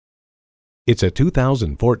It's a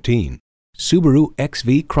 2014 Subaru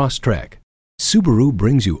XV Crosstrek. Subaru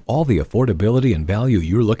brings you all the affordability and value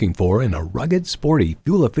you're looking for in a rugged, sporty,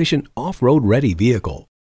 fuel-efficient, off-road ready vehicle.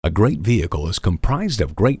 A great vehicle is comprised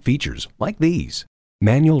of great features like these: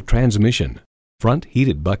 manual transmission, front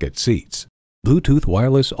heated bucket seats, Bluetooth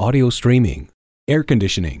wireless audio streaming, air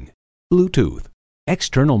conditioning, Bluetooth,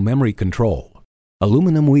 external memory control,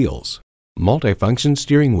 aluminum wheels, multifunction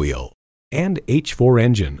steering wheel, and H4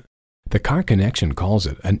 engine. The Car Connection calls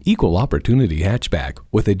it an equal opportunity hatchback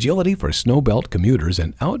with agility for snowbelt commuters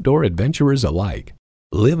and outdoor adventurers alike.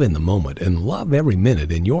 Live in the moment and love every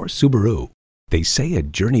minute in your Subaru. They say a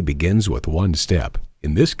journey begins with one step.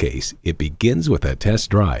 In this case, it begins with a test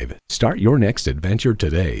drive. Start your next adventure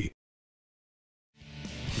today.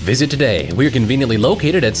 Visit today. We're conveniently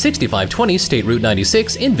located at 6520 State Route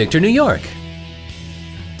 96 in Victor, New York.